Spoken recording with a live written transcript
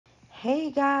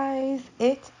Hey guys,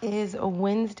 it is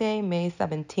Wednesday, May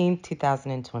 17th,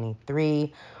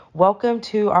 2023. Welcome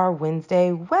to our Wednesday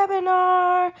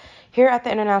webinar here at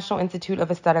the International Institute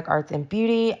of Aesthetic Arts and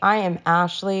Beauty. I am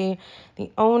Ashley, the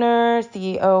owner,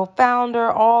 CEO, founder,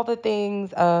 all the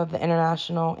things of the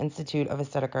International Institute of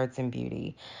Aesthetic Arts and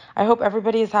Beauty. I hope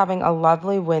everybody is having a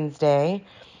lovely Wednesday.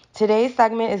 Today's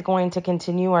segment is going to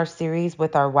continue our series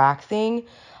with our waxing.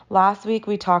 Last week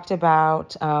we talked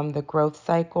about the growth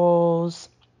cycles.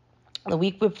 The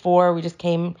week before we just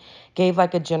gave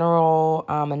like a general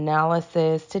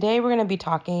analysis. Today we're going to be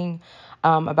talking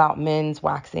about men's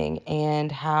waxing and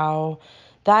how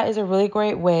that is a really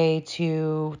great way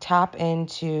to tap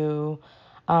into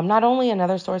not only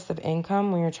another source of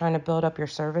income when you're trying to build up your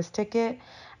service ticket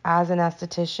as an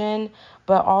esthetician,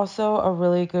 but also a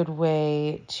really good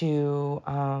way to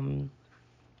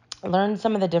learn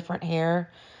some of the different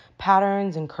hair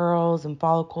patterns and curls and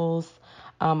follicles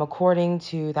according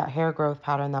to that hair growth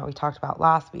pattern that we talked about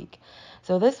last week.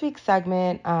 So this week's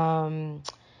segment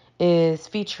is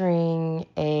featuring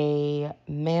a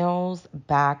male's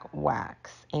back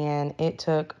wax, and it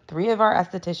took 3 of our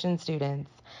esthetician students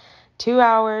 2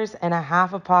 hours and a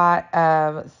half a pot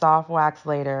of soft wax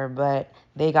later, but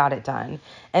they got it done.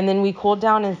 And then we cooled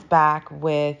down his back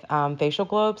with facial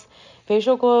globes.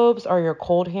 Facial globes or your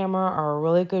cold hammer are a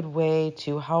really good way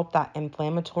to help that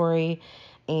inflammatory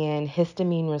and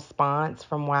histamine response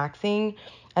from waxing.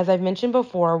 As I've mentioned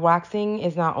before, waxing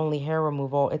is not only hair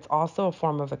removal, it's also a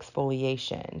form of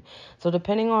exfoliation. So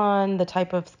depending on the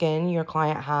type of skin your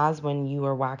client has when you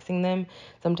are waxing them,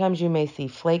 sometimes you may see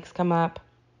flakes come up.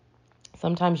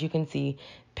 Sometimes you can see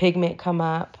pigment come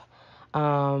up.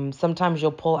 Sometimes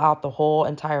you'll pull out the whole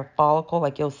entire follicle,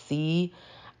 like you'll see,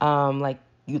 like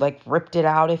you like ripped it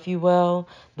out, if you will,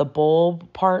 the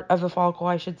bulb part of the follicle,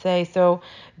 I should say. So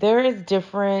there is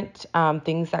different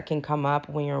things that can come up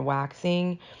when you're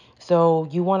waxing. So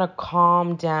you want to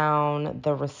calm down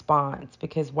the response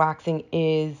because waxing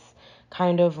is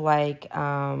kind of like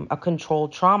a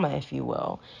controlled trauma, if you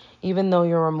will. Even though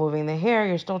you're removing the hair,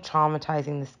 you're still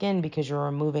traumatizing the skin because you're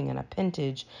removing an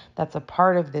appendage that's a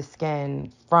part of the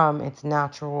skin from its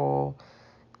natural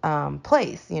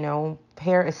place.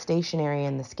 Hair is stationary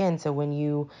in the skin. So when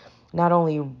you not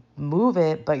only move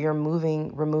it, but you're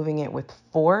removing it with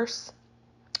force,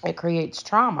 it creates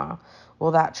trauma.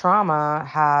 Well, that trauma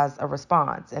has a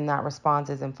response, and that response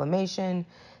is inflammation,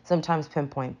 sometimes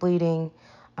pinpoint bleeding.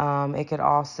 It could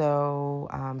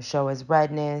also show as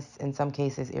redness, in some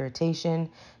cases irritation,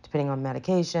 depending on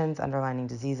medications, underlying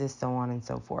diseases, so on and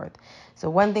so forth. So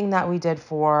one thing that we did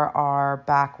for our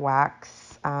back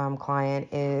wax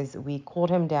client is we cooled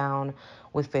him down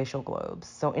with facial globes.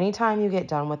 So anytime you get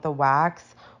done with the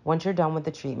wax, once you're done with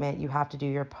the treatment, you have to do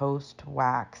your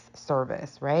post-wax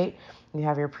service, right? You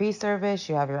have your pre-service,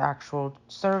 you have your actual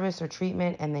service or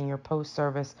treatment, and then your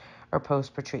post-service or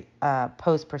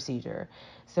post-procedure.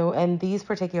 So in these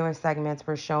particular segments,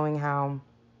 we're showing how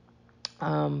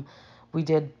we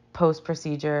did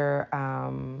post-procedure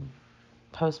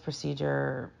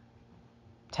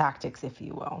tactics, if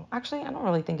you will. Actually, I don't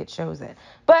really think it shows it,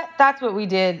 but that's what we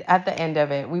did at the end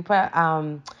of it. We put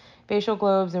facial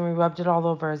globes and we rubbed it all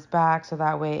over his back so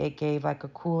that way it gave like a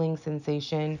cooling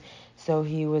sensation so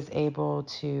he was able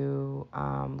to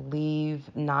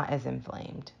leave not as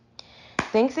inflamed.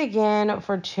 Thanks again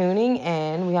for tuning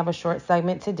in. We have a short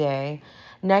segment today.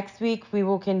 Next week, we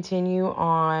will continue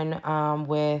on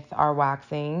with our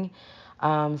waxing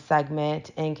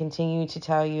segment and continue to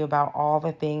tell you about all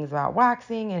the things about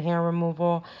waxing and hair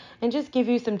removal and just give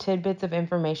you some tidbits of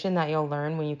information that you'll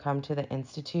learn when you come to the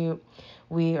Institute.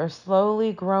 We are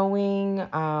slowly growing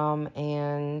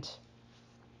and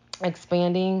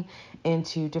expanding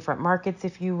into different markets,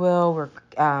 if you will. We're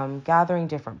gathering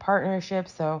different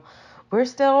partnerships. So we're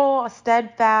still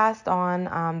steadfast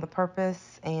on the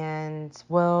purpose and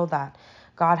will that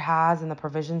God has and the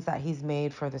provisions that He's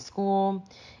made for the school.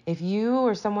 If you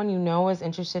or someone you know is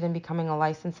interested in becoming a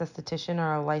licensed esthetician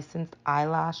or a licensed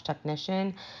eyelash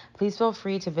technician, please feel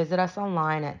free to visit us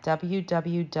online at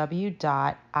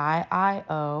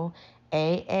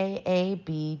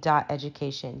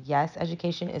www.iioaab.education. Yes,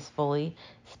 education is fully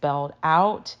spelled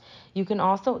out. You can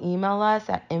also email us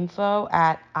at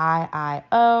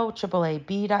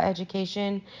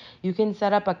info@iioaab.education. You can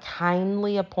set up a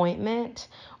kindly appointment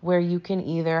where you can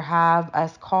either have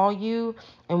us call you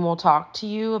and we'll talk to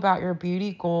you about your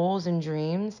beauty goals and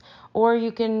dreams, or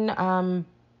you can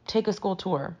take a school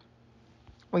tour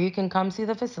where you can come see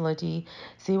the facility,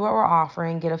 see what we're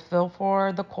offering, get a feel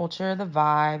for the culture, the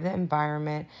vibe, the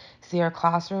environment, see our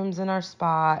classrooms and our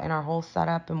spa and our whole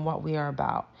setup and what we are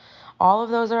about. All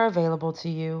of those are available to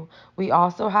you. We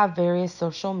also have various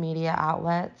social media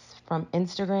outlets from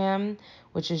Instagram,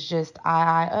 which is just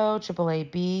IIO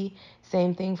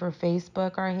Same thing for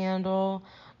Facebook, our handle.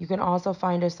 You can also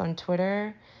find us on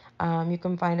Twitter. You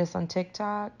can find us on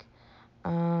TikTok.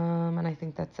 And I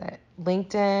think that's it.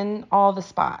 LinkedIn, all the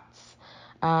spots.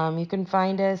 You can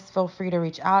find us. Feel free to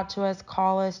reach out to us,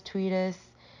 call us, tweet us,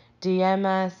 DM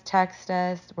us, text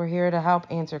us. We're here to help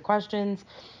answer questions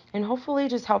and hopefully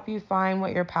just help you find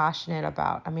what you're passionate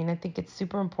about. I mean, I think it's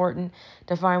super important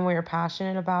to find what you're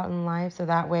passionate about in life, so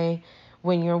that way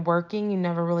when you're working, you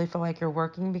never really feel like you're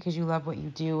working because you love what you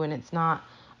do and it's not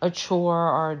a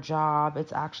chore or a job.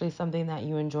 It's actually something that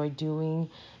you enjoy doing,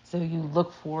 so you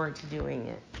look forward to doing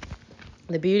it.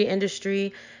 The beauty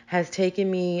industry has taken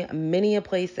me many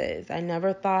places. I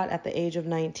never thought at the age of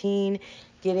 19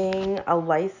 getting a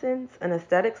license, an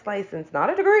aesthetics license,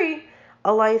 not a degree,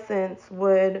 a license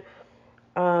would,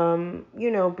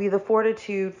 be the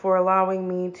fortitude for allowing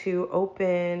me to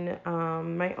open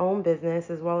my own business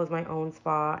as well as my own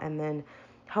spa and then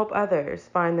help others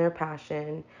find their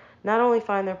passion. Not only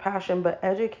find their passion, but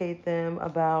educate them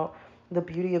about the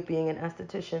beauty of being an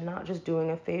esthetician, not just doing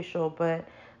a facial, but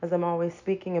as I'm always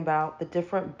speaking about, the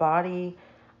different body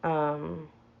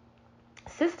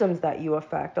systems that you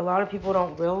affect. A lot of people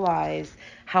don't realize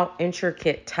how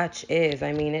intricate touch is.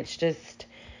 I mean, it's just,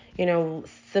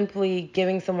 simply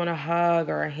giving someone a hug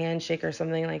or a handshake or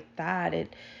something like that.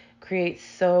 It creates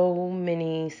so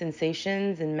many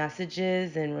sensations and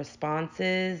messages and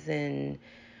responses and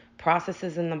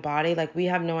processes in the body. Like, we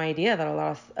have no idea that a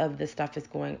lot of this stuff is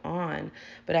going on.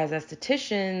 But as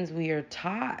estheticians, we are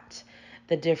taught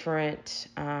the different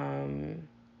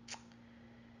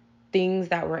things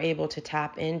that we're able to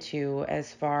tap into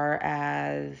as far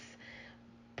as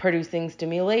producing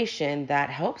stimulation that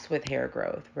helps with hair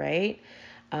growth, right?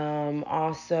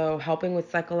 Also helping with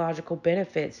psychological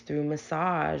benefits through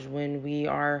massage when we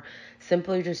are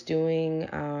simply just doing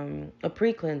a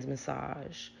pre-cleanse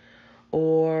massage,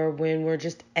 or when we're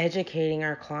just educating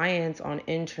our clients on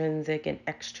intrinsic and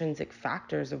extrinsic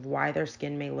factors of why their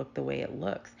skin may look the way it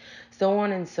looks, so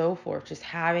on and so forth. Just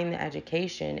having the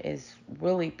education is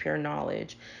really pure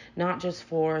knowledge, not just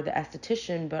for the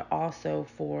esthetician, but also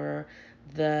for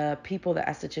the people the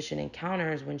esthetician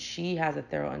encounters when she has a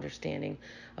thorough understanding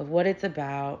of what it's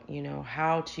about,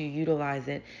 how to utilize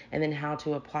it, and then how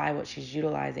to apply what she's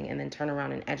utilizing and then turn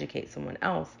around and educate someone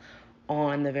else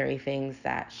on the very things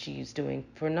that she's doing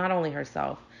for not only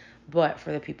herself, but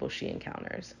for the people she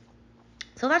encounters.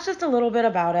 So that's just a little bit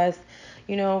about us.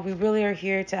 We really are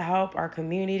here to help our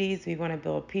communities. We want to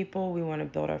build people. We want to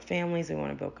build our families. We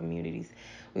want to build communities.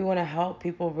 We want to help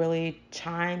people really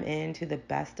chime into the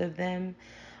best of them.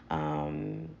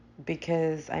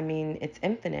 Because, it's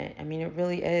infinite. It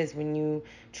really is. When you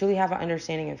truly have an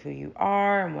understanding of who you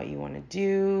are and what you want to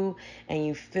do, and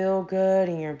you feel good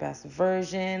in your best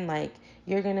version, like,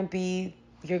 you're going to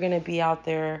be out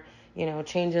there,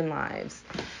 changing lives,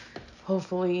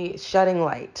 hopefully shedding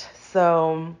light.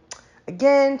 So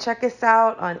again, check us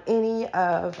out on any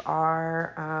of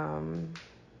our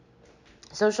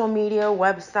social media,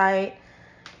 website,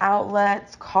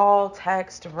 outlets, call,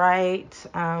 text, write.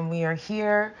 We are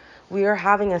here. We are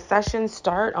having a session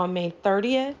start on May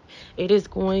 30th. It is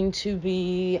going to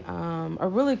be a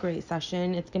really great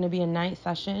session. It's going to be a night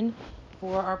session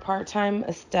for our part-time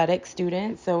aesthetic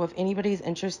students. So if anybody's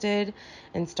interested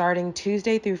in starting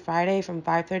Tuesday through Friday from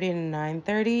 5:30 to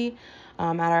 9:30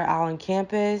 at our Allen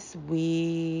campus,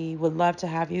 we would love to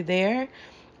have you there.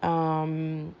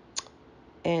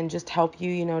 And just help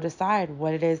you, decide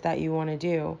what it is that you want to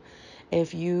do.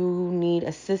 If you need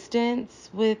assistance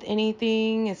with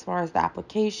anything as far as the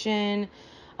application,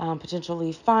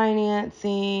 potentially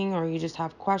financing, or you just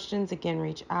have questions, again,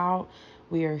 reach out.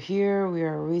 We are here. We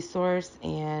are a resource,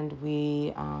 and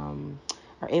we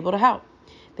are able to help.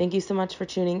 Thank you so much for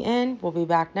tuning in. We'll be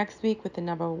back next week with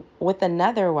another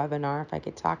webinar. If I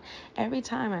could talk every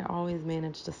time, I always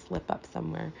manage to slip up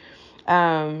somewhere.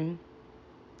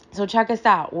 So check us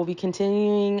out. We'll be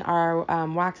continuing our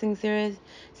waxing series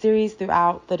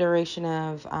throughout the duration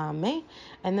of May,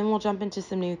 and then we'll jump into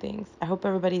some new things. I hope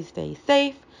everybody stays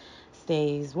safe,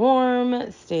 stays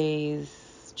warm,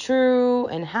 stays true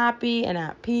and happy and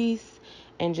at peace,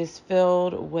 and just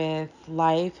filled with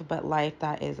life, but life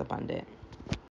that is abundant.